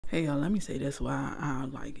Hey y'all, let me say this while I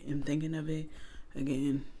am thinking of it.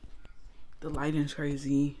 Again, the lighting's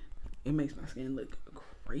crazy. It makes my skin look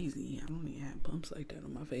crazy. I don't even have bumps like that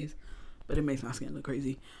on my face, but it makes my skin look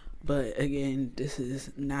crazy. But again, this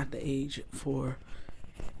is not the age for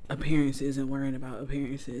appearances and worrying about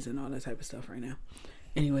appearances and all that type of stuff right now.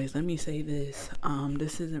 Anyways, let me say this.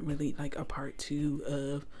 This isn't really like a part 2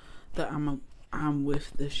 of the I'm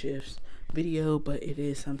with the shifts video, but it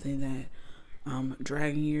is something that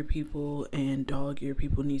dragon year people and dog year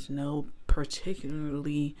people need to know,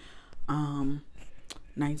 particularly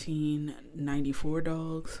 1994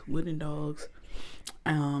 dogs, wooden dogs,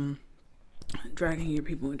 dragon year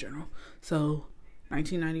people in general. So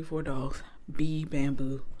 1994 dogs, be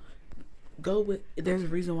bamboo. Go with, there's a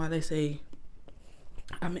reason why they say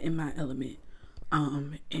I'm in my element.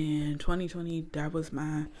 In 2020, that was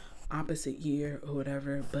my opposite year or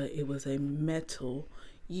whatever, but it was a metal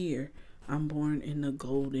year. I'm born in the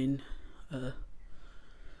golden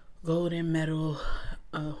metal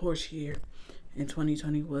horse year, and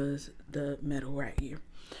 2020 was the metal rat year.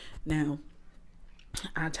 Now,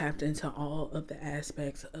 I tapped into all of the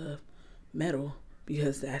aspects of metal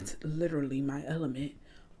because that's literally my element,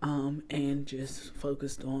 and just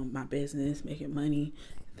focused on my business, making money,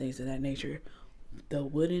 things of that nature. The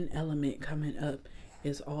wooden element coming up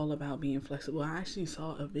is all about being flexible. I actually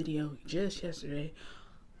saw a video just yesterday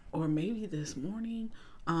or maybe this morning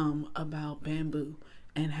about bamboo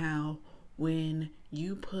and how when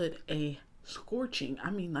you put a scorching,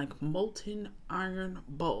 I mean like molten iron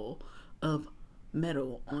ball of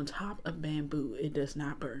metal on top of bamboo, it does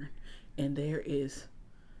not burn. And there is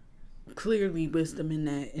clearly wisdom in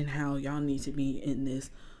that, and how y'all need to be in this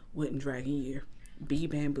wooden dragon year. Be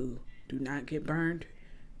bamboo. Do not get burned,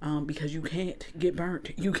 because you can't get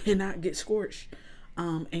burnt. You cannot get scorched,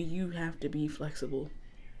 and you have to be flexible.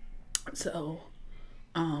 So,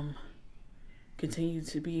 continue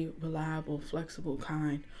to be reliable, flexible,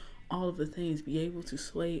 kind, all of the things. Be able to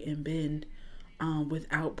sway and bend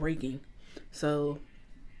without breaking. So,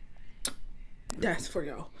 that's for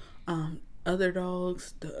y'all. The other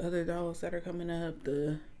dogs that are coming up,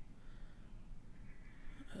 the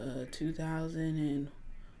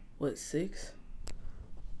 2006?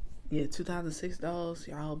 Yeah, 2006 dogs,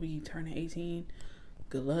 y'all be turning 18.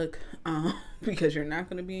 Good luck, because you're not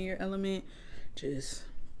going to be in your element. Just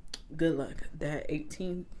good luck. That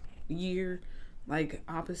 18 year, like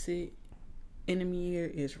opposite enemy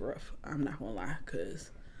year, is rough. I'm not going to lie,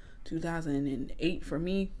 because 2008 for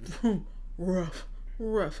me, rough,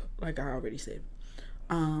 like I already said.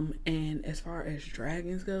 And as far as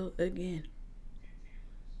dragons go, again,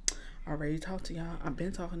 I already talked to y'all. I've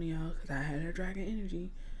been talking to y'all because I had a dragon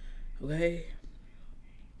energy. Okay.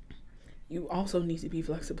 You also need to be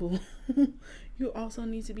flexible. You also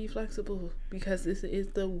need to be flexible because this is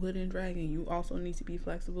the wooden dragon. You also need to be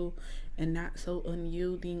flexible and not so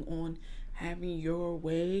unyielding on having your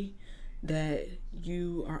way that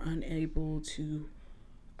you are unable to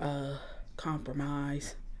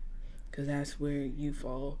compromise, because that's where you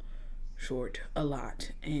fall short a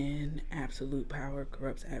lot. And absolute power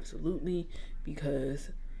corrupts absolutely,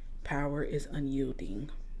 because power is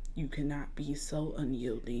unyielding. You cannot be so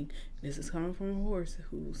unyielding. This is coming from a horse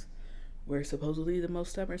who's, we're supposedly the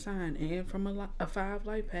most stubborn sign, and from a 5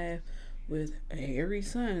 life path with a hairy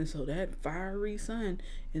sun. So that fiery sun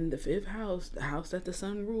in the 5th house, the house that the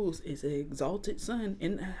sun rules, is an exalted sun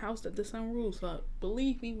in the house that the sun rules. So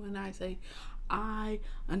believe me when I say I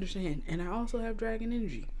understand. And I also have dragon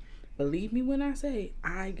energy. Believe me when I say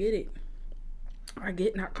I get it. I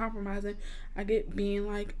get not compromising. I get being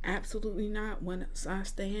like, absolutely not. When I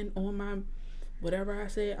stand on my, whatever I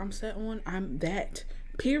say I'm set on, I'm that.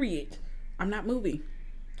 Period. I'm not moving.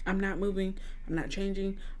 I'm not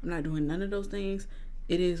changing. I'm not doing none of those things.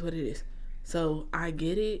 It is what it is. So I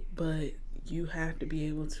get it, but you have to be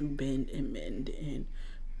able to bend and mend and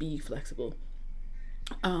be flexible.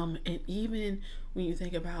 And even when you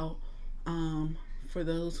think about, for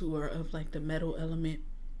those who are of like the metal element,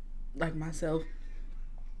 like myself,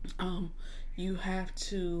 you have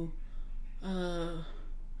to,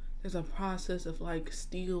 there's a process of like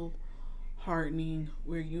steel hardening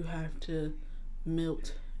where you have to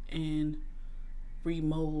melt and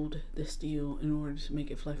remold the steel in order to make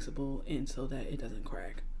it flexible and so that it doesn't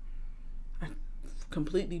crack. I'm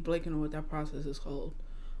completely blanking on what that process is called,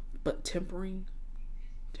 but tempering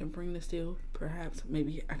the steel, perhaps,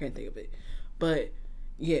 maybe, I can't think of it. But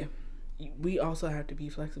yeah, we also have to be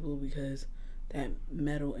flexible because that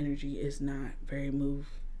metal energy is not very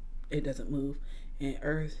it doesn't move. And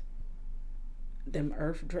them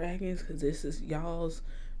earth dragons, because this is y'all's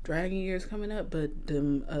dragon years coming up, but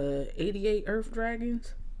them 88 earth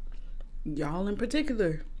dragons, y'all in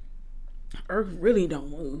particular, Earth really don't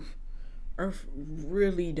move. Earth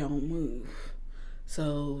really don't move.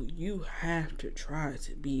 So you have to try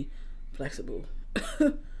to be flexible.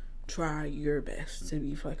 Try your best to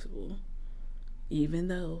be flexible. Even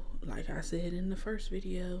though, like I said in the first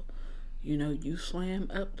video, you swam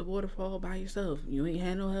up the waterfall by yourself. You ain't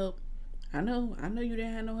had no help. I know you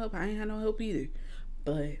didn't have no help. I ain't had no help either.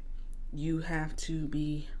 But you have to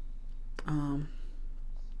be,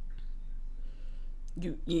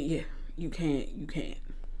 you can't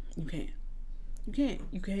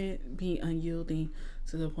be unyielding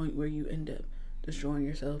to the point where you end up destroying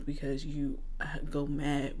yourself because you go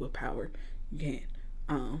mad with power. You can't.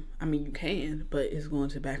 You can, but it's going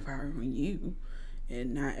to backfire on you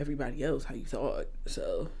and not everybody else how you thought.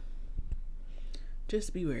 So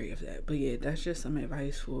just be wary of that. But yeah, that's just some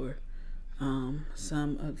advice for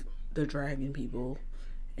some of the dragon people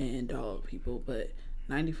and dog people. But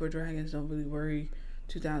 94 dragons, don't really worry.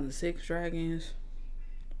 2006 dragons,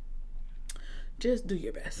 just do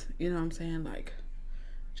your best. You know what I'm saying? Like,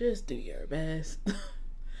 just do your best.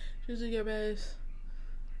 Just do your best.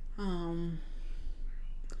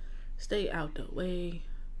 Stay out the way.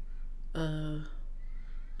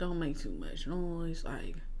 Don't make too much noise.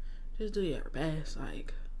 Like, just do your best.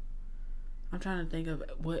 Like, I'm trying to think of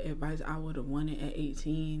what advice I would have wanted at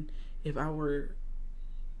 18 if I were,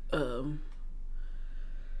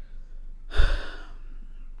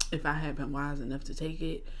 if I had been wise enough to take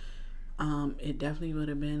it. It definitely would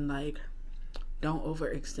have been like, don't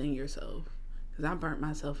overextend yourself. Because I burnt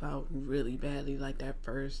myself out really badly, like that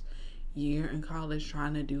first year in college,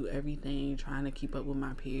 trying to do everything, trying to keep up with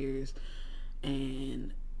my peers,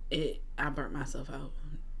 and I burnt myself out.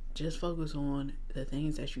 Just focus on the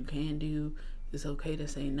things that you can do. It's okay to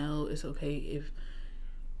say no. It's okay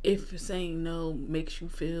if saying no makes you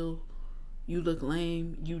feel you look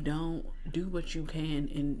lame. You don't do what you can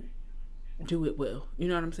and do it well. You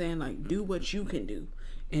know what I'm saying? Like, do what you can do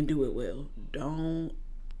and do it well. Don't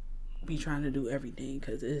be trying to do everything,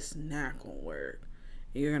 because it's not gonna work.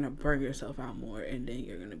 You're gonna burn yourself out more, and then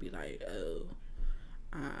you're gonna be like, oh,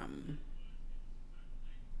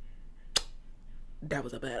 that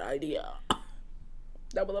was a bad idea.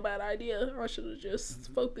 That was a bad idea. I should have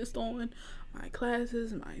just focused on my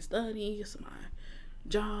classes, my studies, my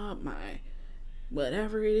job, my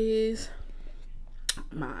whatever it is,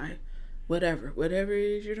 my whatever it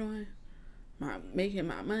is you're doing, making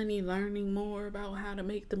my money, learning more about how to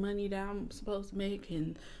make the money that I'm supposed to make,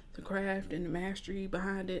 and the craft and the mastery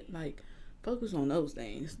behind it. Like, focus on those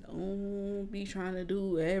things. Don't be trying to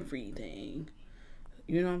do everything.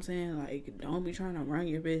 You know what I'm saying? Like, don't be trying to run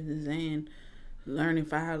your business and learning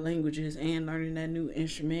 5 languages and learning that new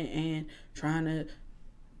instrument and trying to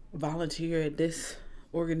volunteer at this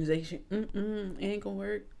organization. Ain't gonna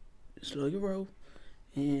work. Slow your roll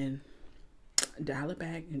and dial it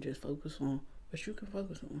back and just focus on what you can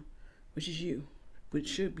focus on, which is you, which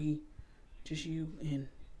should be just you and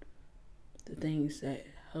the things that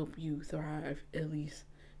help you thrive, at least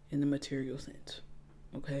in the material sense,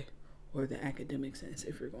 okay? Or the academic sense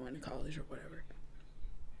if you're going to college or whatever.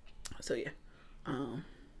 So yeah,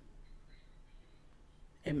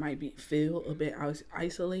 it might feel a bit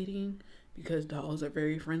isolating because dogs are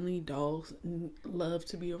very friendly. Dogs love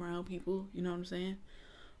to be around people, you know what I'm saying?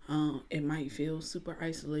 It might feel super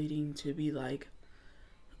isolating to be like,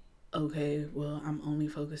 okay, well, I'm only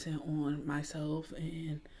focusing on myself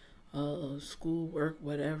and school, work,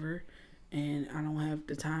 whatever, and I don't have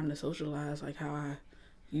the time to socialize like how I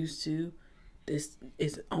used to. This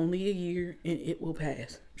is only a year and it will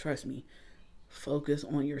pass. Trust me. Focus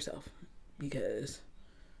on yourself, because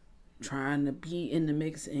trying to be in the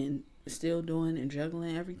mix and still doing and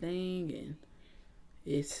juggling everything, and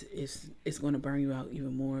it's going to burn you out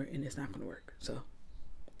even more, and it's not going to work. So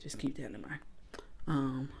just keep that in mind.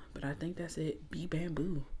 But I think that's it. Be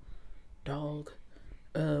bamboo, dog.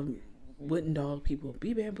 Wooden dog people,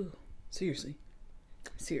 be bamboo. Seriously,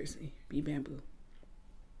 be bamboo.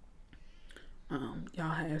 Y'all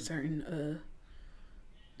have certain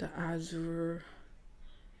the Azure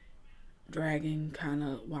dragon kind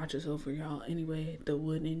of watches over y'all anyway, the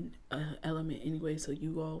wooden element anyway, so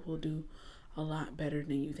you all will do a lot better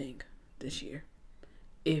than you think this year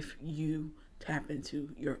if you tap into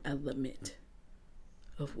your element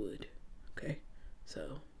of wood. Okay,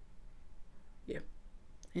 so yeah,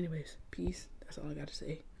 anyways, peace. That's all I got to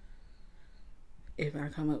say. If I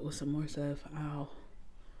come up with some more stuff, I'll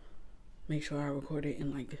make sure I record it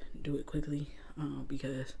and like do it quickly,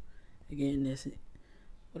 because again, this,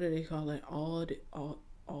 what do they call it, odd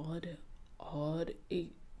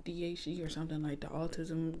ADHD or something, like the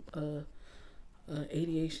autism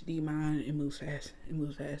ADHD mind, it moves fast. It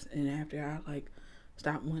moves fast. And after I like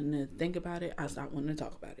stop wanting to think about it, I stop wanting to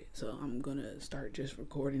talk about it. So I'm gonna start just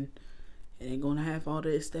recording. It ain't gonna have all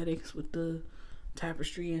the aesthetics with the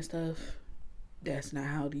tapestry and stuff. That's not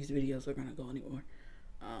how these videos are gonna go anymore.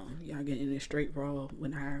 Y'all getting it straight raw.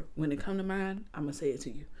 When it come to mind, I'm gonna say it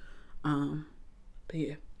to you. But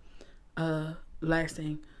yeah. Last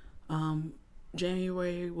thing.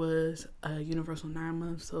 January was a universal 9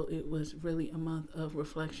 months, so it was really a month of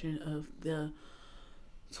reflection of the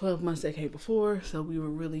 12 months that came before. So we were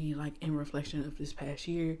really like in reflection of this past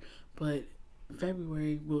year. But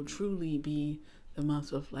February will truly be the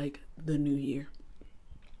month of like the new year.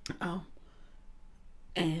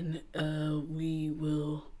 And we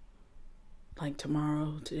will, like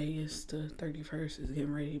tomorrow, today is the 31st, is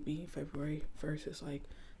getting ready to be February 1st. It's like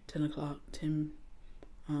 10 o'clock,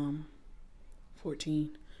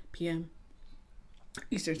 14 p.m.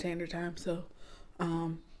 Eastern Standard Time. So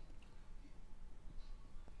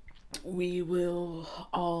we will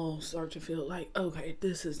all start to feel like, okay,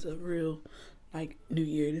 this is the real like new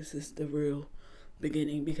year. This is the real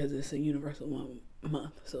beginning, because it's a universal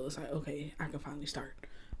month. So it's like, okay, I can finally start.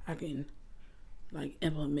 I can like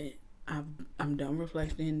implement. I'm done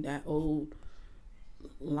reflecting that old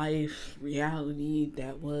life reality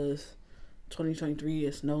that was 2023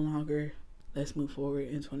 is no longer. Let's move forward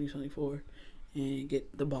in 2024 and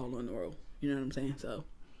get the ball on the roll. You know what I'm saying? So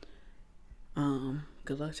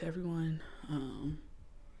good luck to everyone.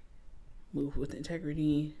 Move with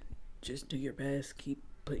integrity. Just do your best. Keep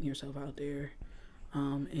putting yourself out there,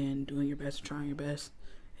 and doing your best, trying your best.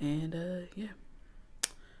 And yeah,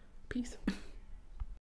 peace.